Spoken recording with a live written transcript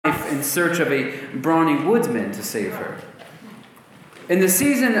in search of a brawny woodsman to save her. In the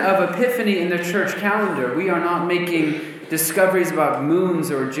season of Epiphany in the church calendar, we are not making discoveries about moons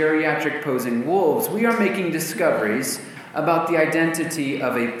or geriatric posing wolves. We are making discoveries about the identity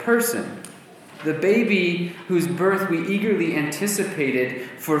of a person. The baby whose birth we eagerly anticipated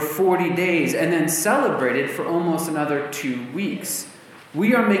for 40 days and then celebrated for almost another 2 weeks.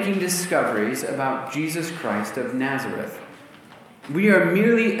 We are making discoveries about Jesus Christ of Nazareth. We are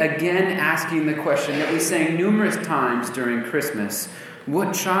merely again asking the question that we sang numerous times during Christmas.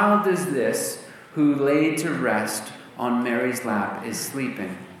 What child is this who laid to rest on Mary's lap is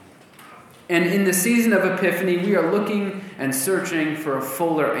sleeping? And in the season of Epiphany, we are looking and searching for a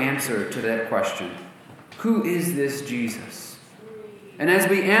fuller answer to that question. Who is this Jesus? And as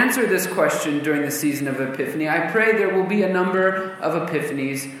we answer this question during the season of Epiphany, I pray there will be a number of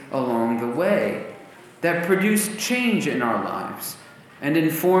epiphanies along the way that produce change in our lives and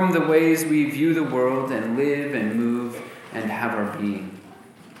inform the ways we view the world and live and move and have our being.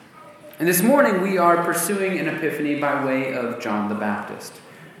 And this morning we are pursuing an epiphany by way of John the Baptist.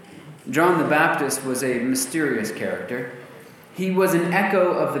 John the Baptist was a mysterious character. He was an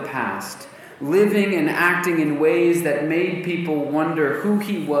echo of the past, living and acting in ways that made people wonder who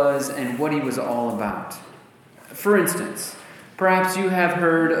he was and what he was all about. For instance, perhaps you have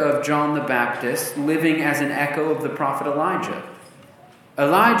heard of John the Baptist living as an echo of the prophet Elijah.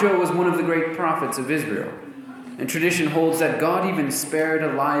 Elijah was one of the great prophets of Israel, and tradition holds that God even spared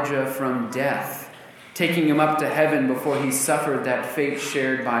Elijah from death, taking him up to heaven before he suffered that fate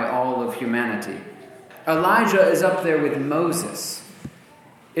shared by all of humanity. Elijah is up there with Moses.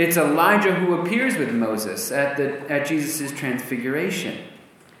 It's Elijah who appears with Moses at Jesus' transfiguration.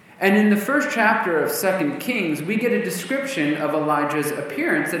 And in the first chapter of 2 Kings, we get a description of Elijah's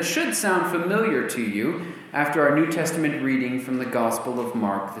appearance that should sound familiar to you after our New Testament reading from the Gospel of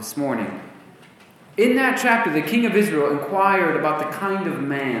Mark this morning. In that chapter, the king of Israel inquired about the kind of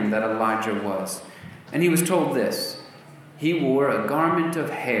man that Elijah was. And he was told this: he wore a garment of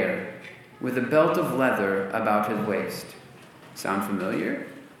hair with a belt of leather about his waist. Sound familiar?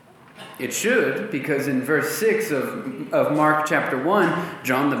 It should, because in verse 6 of Mark chapter 1,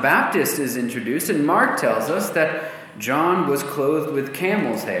 John the Baptist is introduced, and Mark tells us that John was clothed with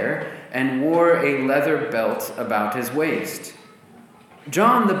camel's hair and wore a leather belt about his waist.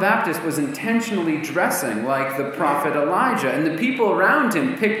 John the Baptist was intentionally dressing like the prophet Elijah, and the people around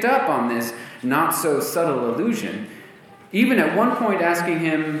him picked up on this not-so-subtle allusion, even at one point asking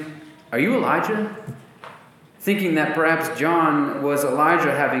him, "Are you Elijah?" thinking that perhaps John was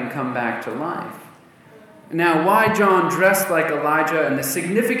Elijah having come back to life. Now, why John dressed like Elijah and the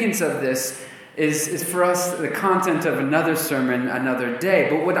significance of this is for us the content of another sermon another day.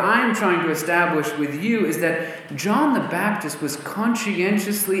 But what I'm trying to establish with you is that John the Baptist was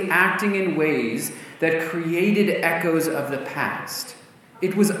conscientiously acting in ways that created echoes of the past.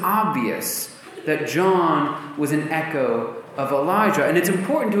 It was obvious that John was an echo of Elijah. And it's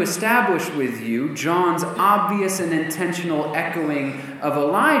important to establish with you John's obvious and intentional echoing of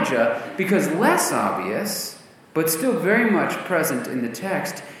Elijah, because less obvious, but still very much present in the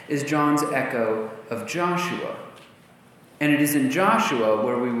text, is John's echo of Joshua. And it is in Joshua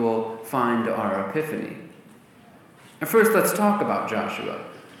where we will find our epiphany. And first, let's talk about Joshua.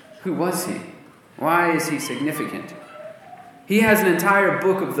 Who was he? Why is he significant? He has an entire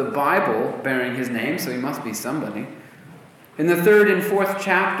book of the Bible bearing his name, so he must be somebody. In the 3rd and 4th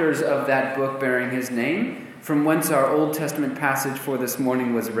chapters of that book bearing his name, from whence our Old Testament passage for this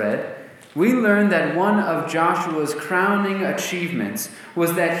morning was read, we learn that one of Joshua's crowning achievements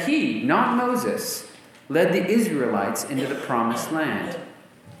was that he, not Moses, led the Israelites into the promised land.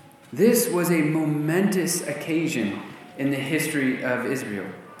 This was a momentous occasion in the history of Israel,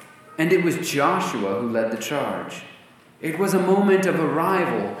 and it was Joshua who led the charge. It was a moment of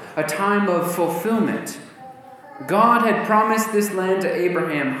arrival, a time of fulfillment. God had promised this land to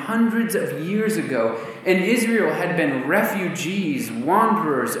Abraham hundreds of years ago, and Israel had been refugees,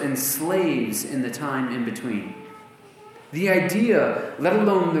 wanderers, and slaves in the time in between. The idea, let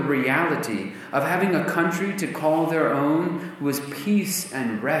alone the reality, of having a country to call their own was peace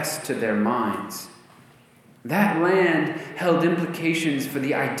and rest to their minds. That land held implications for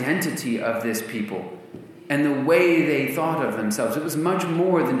the identity of this people and the way they thought of themselves. It was much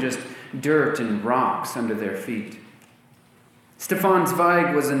more than just dirt and rocks under their feet. Stefan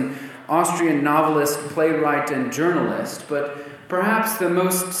Zweig was an Austrian novelist, playwright, and journalist, but perhaps the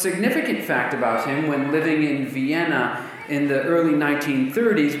most significant fact about him when living in Vienna in the early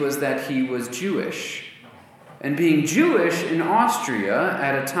 1930s was that he was Jewish. And being Jewish in Austria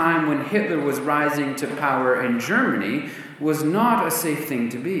at a time when Hitler was rising to power in Germany was not a safe thing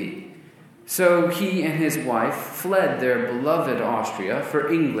to be. So he and his wife fled their beloved Austria for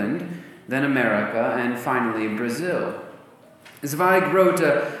England, then America, and finally Brazil. Zweig wrote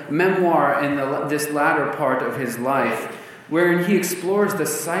a memoir in this latter part of his life wherein he explores the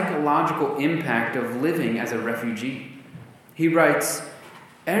psychological impact of living as a refugee. He writes,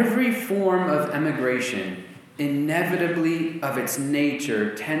 "Every form of emigration inevitably of its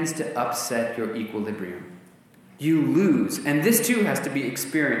nature tends to upset your equilibrium. You lose, and this too has to be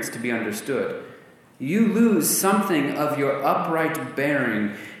experienced to be understood. You lose something of your upright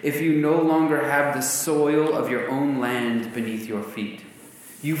bearing if you no longer have the soil of your own land beneath your feet.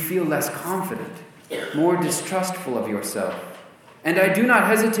 You feel less confident, more distrustful of yourself. And I do not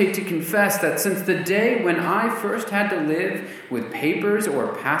hesitate to confess that since the day when I first had to live with papers or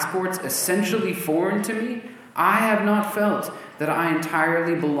passports essentially foreign to me, I have not felt that I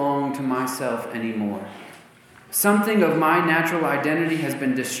entirely belong to myself anymore. Something of my natural identity has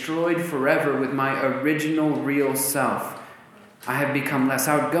been destroyed forever with my original real self. I have become less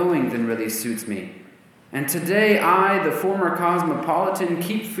outgoing than really suits me. And today I, the former cosmopolitan,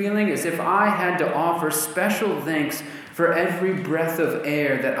 keep feeling as if I had to offer special thanks for every breath of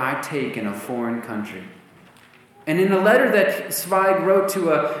air that I take in a foreign country." And in a letter that Zweig wrote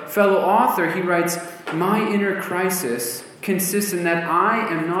to a fellow author, he writes, "My inner crisis consists in that I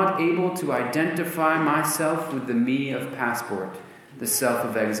am not able to identify myself with the me of passport, the self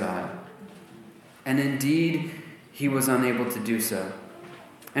of exile." And indeed, he was unable to do so.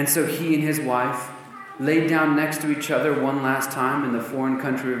 And so he and his wife laid down next to each other one last time in the foreign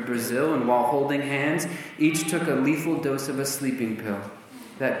country of Brazil, and while holding hands, each took a lethal dose of a sleeping pill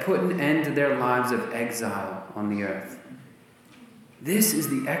that put an end to their lives of exile on the earth. This is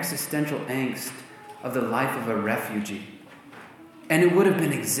the existential angst of the life of a refugee. And it would have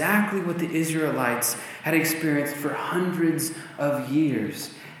been exactly what the Israelites had experienced for hundreds of years.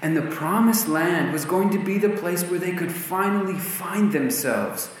 And the promised land was going to be the place where they could finally find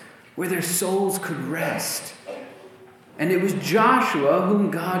themselves, where their souls could rest. And it was Joshua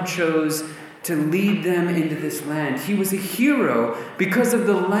whom God chose to lead them into this land. He was a hero because of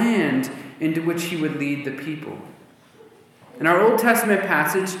the land into which he would lead the people. And our Old Testament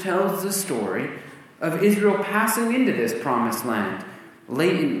passage tells the story of Israel passing into this promised land,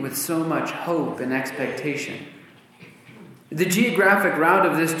 laden with so much hope and expectation. The geographic route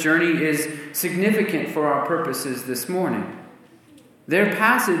of this journey is significant for our purposes this morning. Their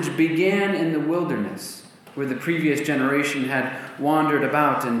passage began in the wilderness, where the previous generation had wandered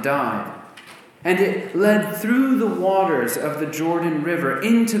about and died. And it led through the waters of the Jordan River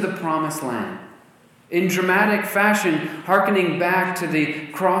into the promised land. In dramatic fashion, hearkening back to the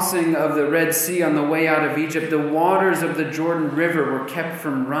crossing of the Red Sea on the way out of Egypt, the waters of the Jordan River were kept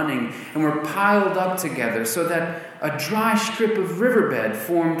from running and were piled up together so that a dry strip of riverbed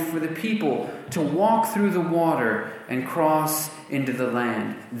formed for the people to walk through the water and cross into the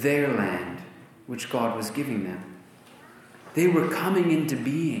land, their land, which God was giving them. They were coming into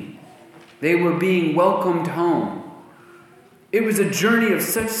being. They were being welcomed home. It was a journey of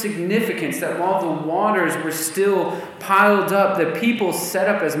such significance that while the waters were still piled up, the people set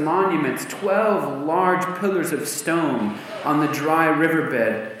up as monuments 12 large pillars of stone on the dry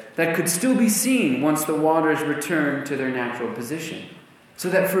riverbed that could still be seen once the waters returned to their natural position. So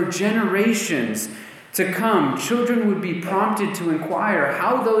that for generations to come, children would be prompted to inquire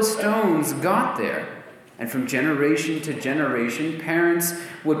how those stones got there. And from generation to generation, parents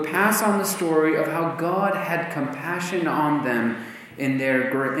would pass on the story of how God had compassion on them in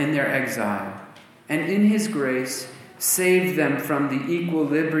their exile, and in his grace saved them from the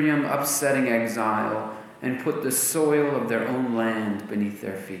equilibrium upsetting exile and put the soil of their own land beneath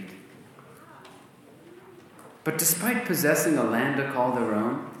their feet. But despite possessing a land to call their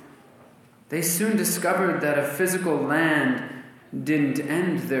own, they soon discovered that a physical land didn't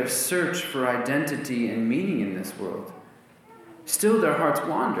end their search for identity and meaning in this world. Still their hearts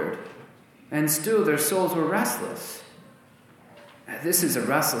wandered, and still their souls were restless. This is a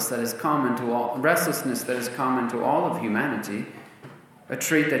restlessness that is common to all of humanity, a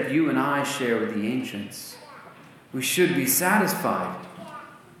trait that you and I share with the ancients. We should be satisfied,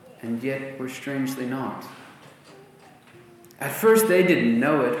 and yet we're strangely not. At first they didn't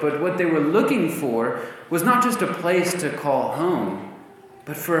know it, but what they were looking for was not just a place to call home,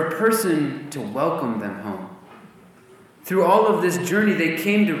 but for a person to welcome them home. Through all of this journey, they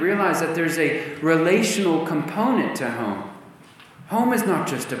came to realize that there's a relational component to home. Home is not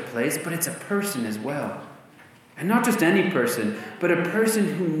just a place, but it's a person as well. And not just any person, but a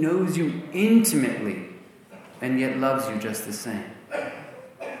person who knows you intimately and yet loves you just the same.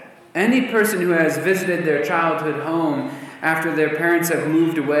 Any person who has visited their childhood home after their parents have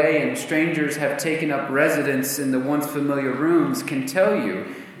moved away and strangers have taken up residence in the once familiar rooms, can tell you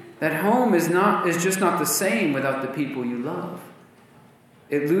that home is just not the same without the people you love.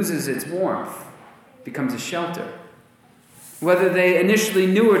 It loses its warmth, becomes a shelter. Whether they initially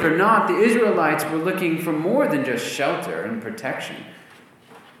knew it or not, the Israelites were looking for more than just shelter and protection.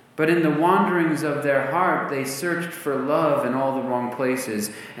 But in the wanderings of their heart, they searched for love in all the wrong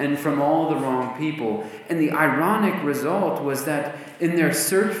places and from all the wrong people. And the ironic result was that in their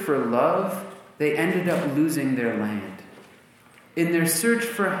search for love, they ended up losing their land. In their search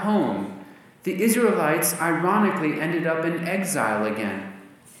for home, the Israelites ironically ended up in exile again.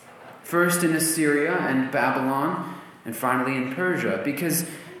 First in Assyria and Babylon, and finally in Persia, because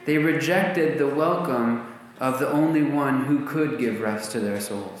they rejected the welcome of the only one who could give rest to their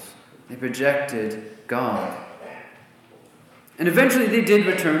souls. They rejected God. And eventually they did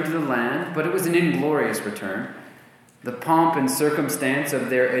return to the land, but it was an inglorious return. The pomp and circumstance of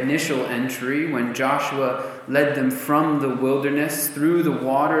their initial entry, when Joshua led them from the wilderness through the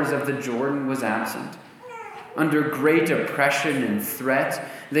waters of the Jordan, was absent. Under great oppression and threat,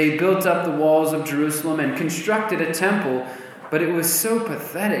 they built up the walls of Jerusalem and constructed a temple, but it was so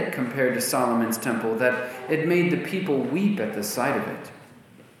pathetic compared to Solomon's temple that it made the people weep at the sight of it.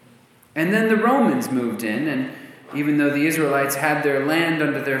 And then the Romans moved in, and even though the Israelites had their land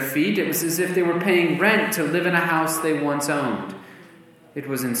under their feet, it was as if they were paying rent to live in a house they once owned. It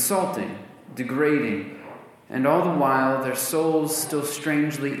was insulting, degrading, and all the while their souls still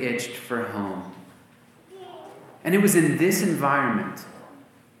strangely itched for home. And it was in this environment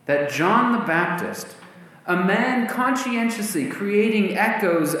that John the Baptist, a man conscientiously creating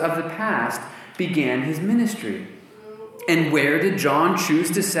echoes of the past, began his ministry. And where did John choose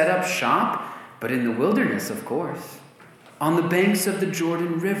to set up shop? But in the wilderness, of course, on the banks of the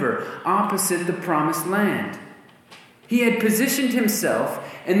Jordan River, opposite the Promised Land. He had positioned himself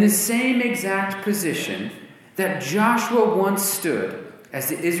in the same exact position that Joshua once stood as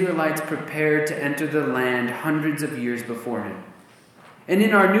the Israelites prepared to enter the land hundreds of years before him. And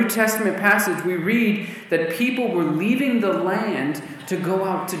in our New Testament passage, we read that people were leaving the land to go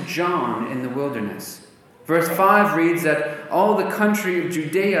out to John in the wilderness. Verse 5 reads that all the country of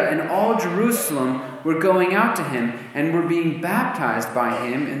Judea and all Jerusalem were going out to him and were being baptized by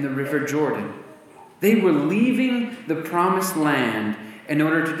him in the river Jordan. They were leaving the promised land in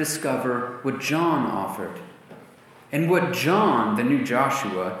order to discover what John offered. And what John, the new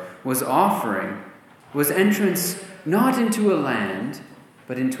Joshua, was offering was entrance not into a land,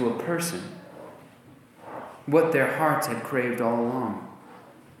 but into a person. What their hearts had craved all along.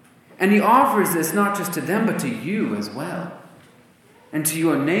 And he offers this not just to them, but to you as well. And to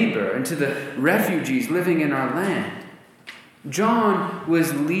your neighbor, and to the refugees living in our land. John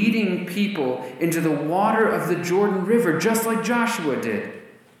was leading people into the water of the Jordan River, just like Joshua did.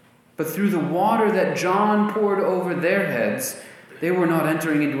 But through the water that John poured over their heads, they were not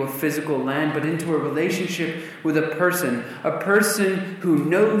entering into a physical land, but into a relationship with a person who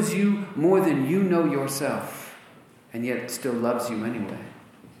knows you more than you know yourself, and yet still loves you anyway.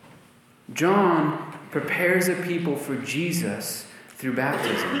 John prepares a people for Jesus through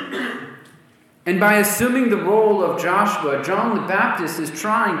baptism. And by assuming the role of Joshua, John the Baptist is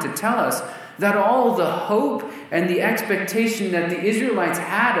trying to tell us that all the hope and the expectation that the Israelites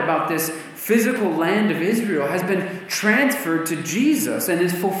had about this physical land of Israel has been transferred to Jesus and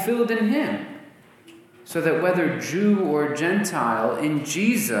is fulfilled in him. So that whether Jew or Gentile, in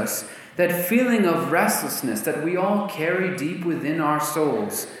Jesus, that feeling of restlessness that we all carry deep within our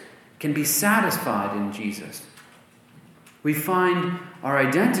souls can be satisfied in Jesus. We find our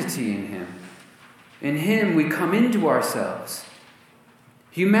identity in him. In him we come into ourselves.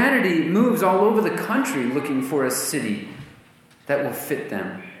 Humanity moves all over the country looking for a city that will fit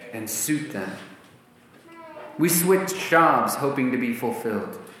them and suit them. We switch jobs hoping to be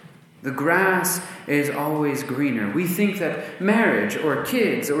fulfilled. The grass is always greener. We think that marriage or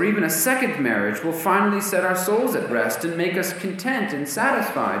kids or even a second marriage will finally set our souls at rest and make us content and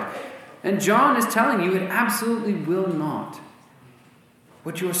satisfied. And John is telling you it absolutely will not.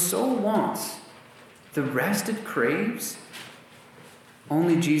 What your soul wants, the rest it craves,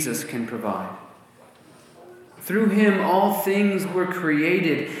 only Jesus can provide. Through him all things were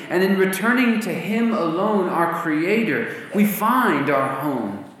created, and in returning to him alone, our Creator, we find our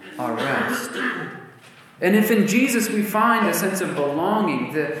home, our rest. And if in Jesus we find a sense of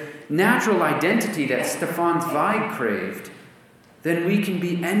belonging, the natural identity that Stefan Zweig craved, then we can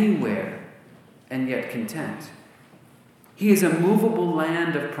be anywhere and yet content. He is a movable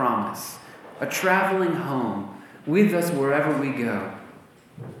land of promise, a traveling home, with us wherever we go.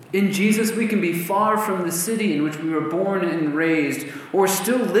 In Jesus, we can be far from the city in which we were born and raised, or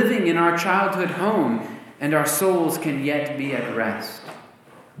still living in our childhood home, and our souls can yet be at rest.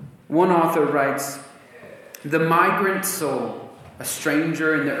 One author writes, "The migrant soul, a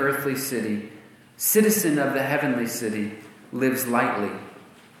stranger in the earthly city, citizen of the heavenly city, lives lightly,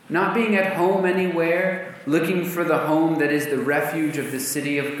 not being at home anywhere, looking for the home that is the refuge of the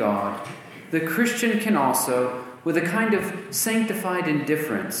city of God. The Christian can also, with a kind of sanctified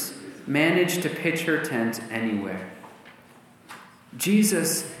indifference, manage to pitch her tent anywhere."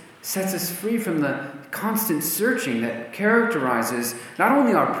 Jesus sets us free from the constant searching that characterizes not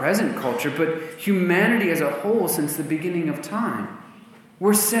only our present culture, but humanity as a whole since the beginning of time.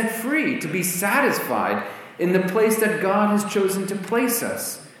 We're set free to be satisfied in the place that God has chosen to place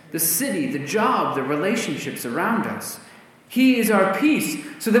us, the city, the job, the relationships around us. He is our peace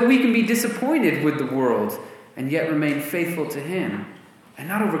so that we can be disappointed with the world and yet remain faithful to Him, and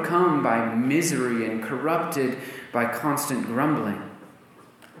not overcome by misery and corrupted by constant grumbling.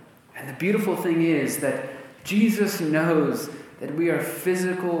 And the beautiful thing is that Jesus knows that we are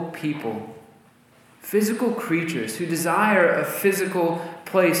physical people, physical creatures who desire a physical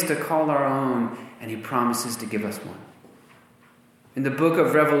place to call our own, and He promises to give us one. In the book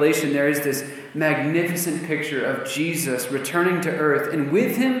of Revelation, there is this magnificent picture of Jesus returning to earth, and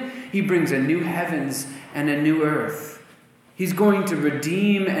with Him, He brings a new heavens and a new earth. He's going to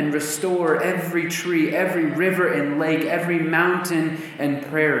redeem and restore every tree, every river and lake, every mountain and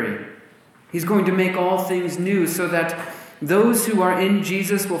prairie. He's going to make all things new so that those who are in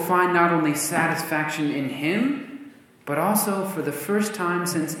Jesus will find not only satisfaction in Him, but also, for the first time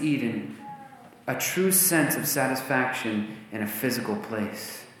since Eden, a true sense of satisfaction in a physical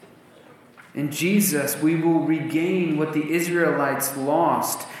place. In Jesus, we will regain what the Israelites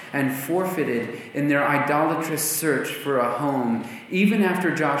lost and forfeited in their idolatrous search for a home, even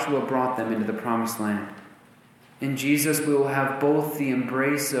after Joshua brought them into the promised land. In Jesus, we will have both the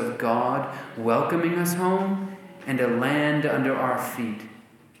embrace of God welcoming us home and a land under our feet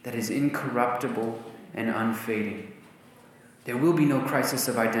that is incorruptible and unfading. There will be no crisis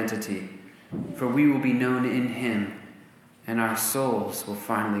of identity, for we will be known in Him, and our souls will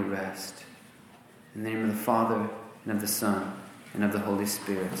finally rest. In the name of the Father, and of the Son, and of the Holy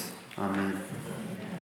Spirit. Amen.